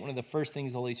away, but one of the first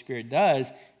things the Holy Spirit does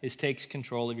is takes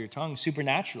control of your tongue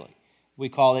supernaturally. We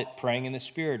call it praying in the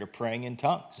Spirit or praying in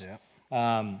tongues.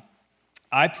 Yeah.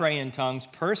 I pray in tongues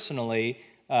personally.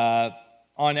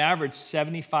 On average,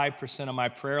 75% of my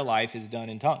prayer life is done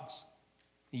in tongues.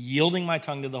 Yielding my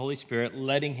tongue to the Holy Spirit,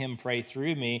 letting him pray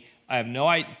through me. I have no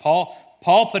idea.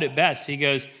 Paul put it best. He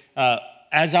goes,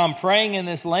 as I'm praying in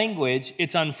this language,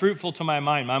 it's unfruitful to my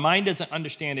mind. My mind doesn't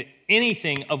understand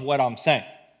anything of what I'm saying.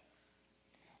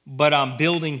 But I'm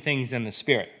building things in the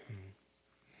Spirit.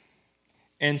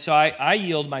 And so I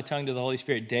yield my tongue to the Holy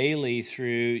Spirit daily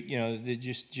through,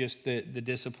 the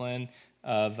discipline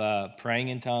of praying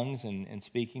in tongues and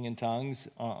speaking in tongues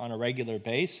on a regular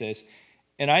basis.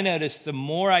 And I notice the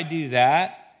more I do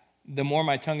that, the more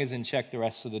my tongue is in check the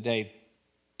rest of the day.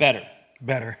 Better.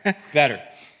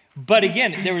 But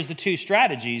again, there was the two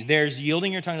strategies. There's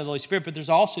yielding your tongue to the Holy Spirit, but there's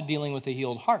also dealing with a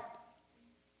healed heart.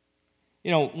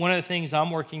 One of the things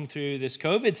I'm working through this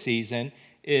COVID season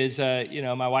is,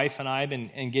 my wife and I have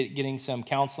been getting some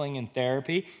counseling and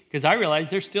therapy because I realized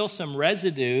there's still some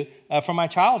residue from my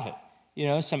childhood.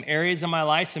 Some areas of my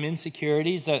life, some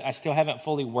insecurities that I still haven't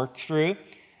fully worked through.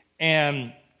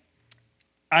 And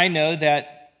I know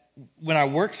that when I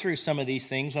work through some of these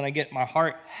things, when I get my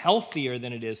heart healthier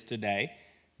than it is today,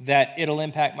 that it'll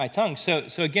impact my tongue. So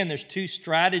again, there's two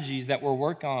strategies that we're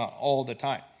working on all the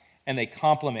time. And they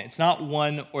complement. It's not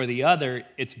one or the other,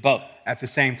 it's both. At the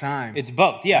same time. It's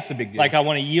both, yeah. That's a big deal. Like I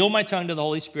want to yield my tongue to the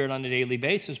Holy Spirit on a daily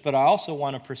basis, but I also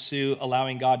want to pursue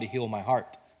allowing God to heal my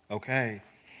heart. Okay.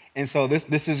 And so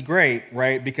this is great,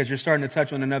 right? Because you're starting to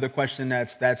touch on another question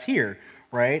that's here,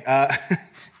 right?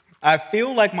 I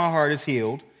feel like my heart is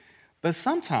healed, but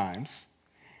sometimes,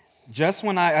 just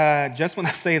when I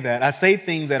say that, I say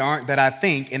things that I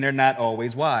think, and they're not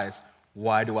always wise.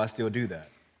 Why do I still do that?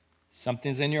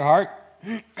 Something's in your heart.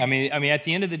 I mean, at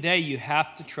the end of the day, you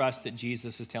have to trust that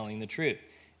Jesus is telling the truth.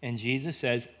 And Jesus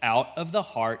says, out of the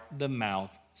heart, the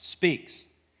mouth speaks.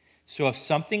 So if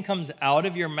something comes out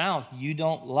of your mouth you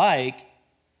don't like,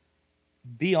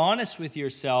 be honest with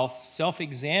yourself,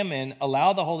 self-examine,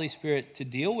 allow the Holy Spirit to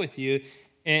deal with you.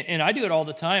 And I do it all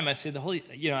the time. I say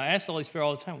I ask the Holy Spirit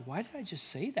all the time, why did I just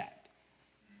say that?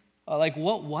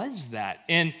 What was that?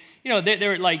 And, they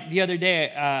were like the other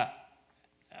day,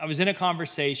 I was in a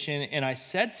conversation and I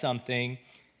said something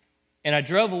and I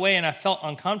drove away and I felt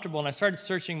uncomfortable and I started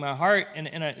searching my heart and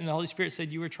the Holy Spirit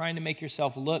said, you were trying to make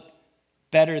yourself look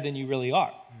better than you really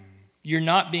are. You're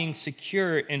not being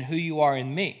secure in who you are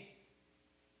in me.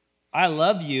 I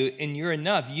love you and you're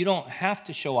enough. You don't have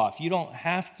to show off. You don't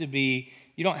have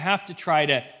to try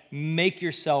to make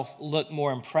yourself look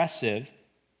more impressive.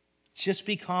 Just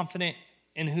be confident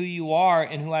in who you are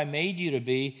and who I made you to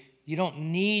be. You don't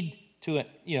need to,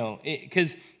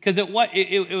 because it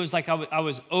was like I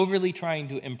was overly trying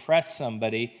to impress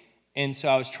somebody, and so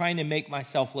I was trying to make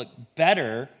myself look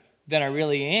better than I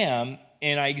really am,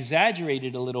 and I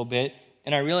exaggerated a little bit,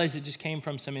 and I realized it just came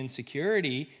from some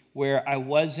insecurity where I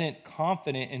wasn't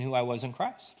confident in who I was in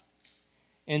Christ.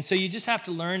 And so you just have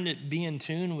to learn to be in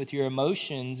tune with your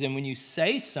emotions, and when you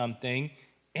say something,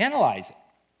 analyze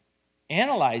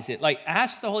it. Like,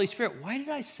 ask the Holy Spirit, why did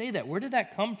I say that? Where did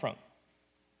that come from?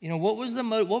 What was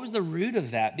the root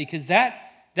of that? Because that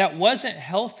wasn't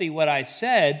healthy what I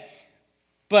said,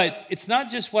 But it's not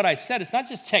just what I said. It's not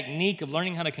just technique of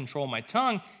learning how to control my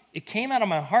tongue. It came out of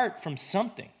my heart from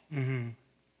something. Mm-hmm.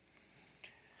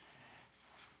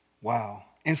 Wow.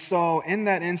 And so in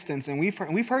that instance, and we've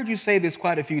heard you say this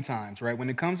quite a few times, right? When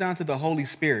it comes down to the Holy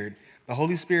Spirit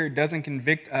doesn't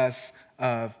convict us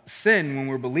of sin when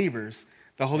we're believers.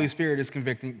 The Holy Spirit is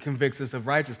convicts us of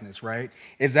righteousness, right?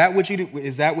 Is that what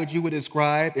you would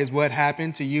describe as what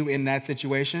happened to you in that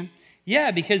situation?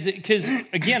 Yeah, because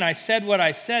again, I said what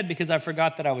I said because I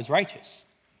forgot that I was righteous.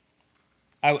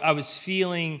 I was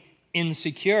feeling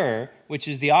insecure, which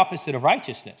is the opposite of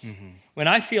righteousness. Mm-hmm. When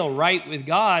I feel right with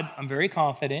God, I'm very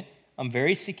confident, I'm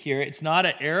very secure. It's not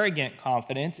an arrogant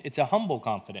confidence, it's a humble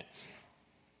confidence.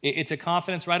 It's a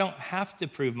confidence where I don't have to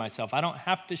prove myself. I don't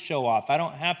have to show off. I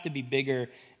don't have to be bigger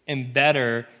and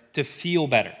better to feel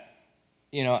better.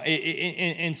 You know,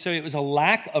 and so it was a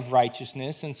lack of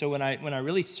righteousness. And so when I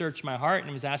really searched my heart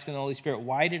and was asking the Holy Spirit,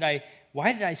 why did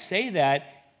I say that?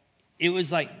 It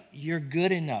was like, you're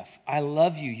good enough. I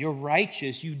love you. You're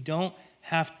righteous. You don't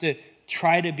have to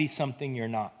try to be something you're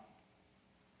not.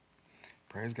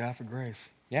 Praise God for grace.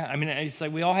 Yeah, I mean, it's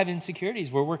like we all have insecurities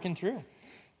we're working through.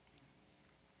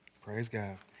 Praise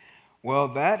God. Well,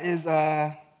 that's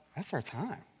our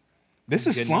time. This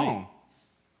is flown.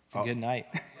 It's a good night.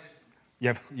 You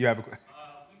have a question.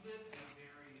 We live in a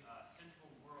very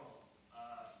sinful world,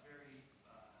 very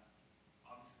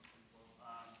obviously sinful.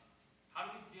 How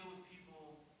do we deal with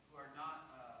people who are not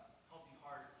healthy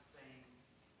hearts saying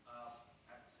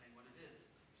what it is,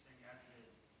 saying as it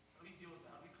is? How do we deal with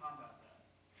that? How do we combat that?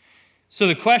 So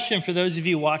the question for those of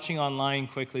you watching online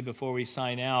quickly before we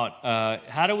sign out,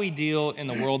 how do we deal in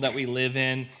the world that we live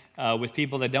in with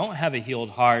people that don't have a healed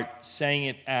heart saying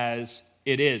it as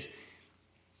it is?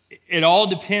 It all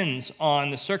depends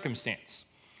on the circumstance.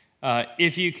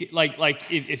 If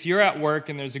you're at work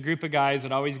and there's a group of guys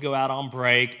that always go out on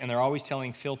break and they're always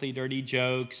telling filthy, dirty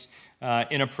jokes,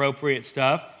 inappropriate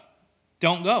stuff,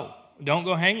 don't go. Don't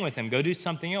go hang with them. Go do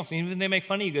something else. Even if they make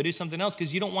fun of you, go do something else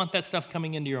because you don't want that stuff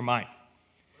coming into your mind.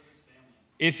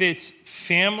 If it's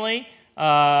family,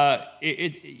 that's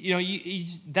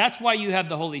why you have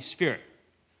the Holy Spirit.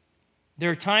 There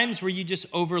are times where you just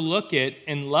overlook it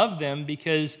and love them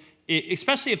because,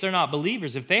 especially if they're not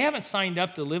believers, if they haven't signed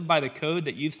up to live by the code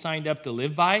that you've signed up to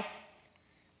live by,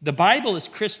 the Bible is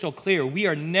crystal clear. We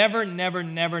are never, never,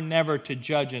 never, never to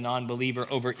judge a non-believer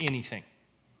over anything.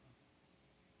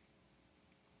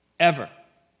 Ever.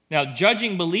 Now,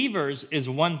 judging believers is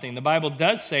one thing. The Bible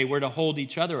does say we're to hold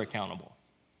each other accountable.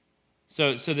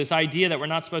 So this idea that we're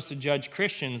not supposed to judge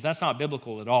Christians, that's not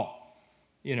biblical at all.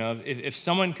 You know, if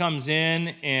someone comes in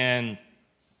and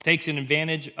takes an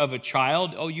advantage of a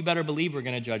child, you better believe we're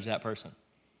going to judge that person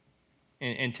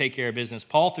and take care of business.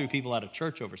 Paul threw people out of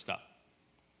church over stuff.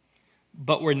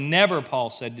 But we're never, Paul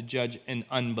said, to judge an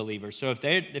unbeliever. So if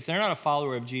they're not a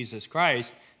follower of Jesus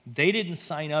Christ, they didn't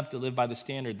sign up to live by the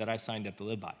standard that I signed up to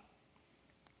live by.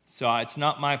 So it's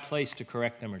not my place to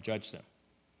correct them or judge them.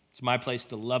 It's my place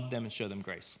to love them and show them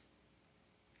grace.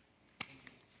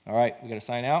 All right, we got to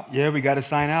sign out? Yeah, we got to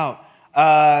sign out.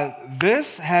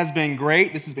 This has been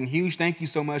great. This has been huge. Thank you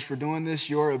so much for doing this.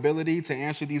 Your ability to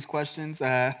answer these questions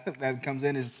that comes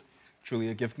in is truly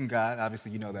a gift from God.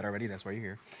 Obviously, you know that already. That's why you're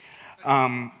here.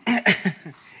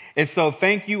 And so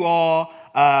thank you all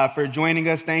for joining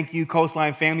us. Thank you,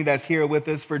 Coastline family that's here with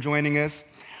us, for joining us.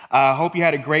 Hope you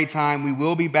had a great time. We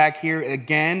will be back here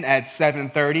again at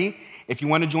 7:30. If you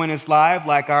want to join us live,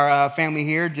 like our family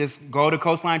here, just go to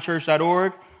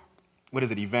coastlinechurch.org. What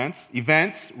is it?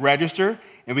 Events, register,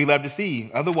 and we'd love to see you.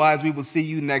 Otherwise, we will see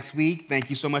you next week. Thank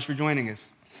you so much for joining us.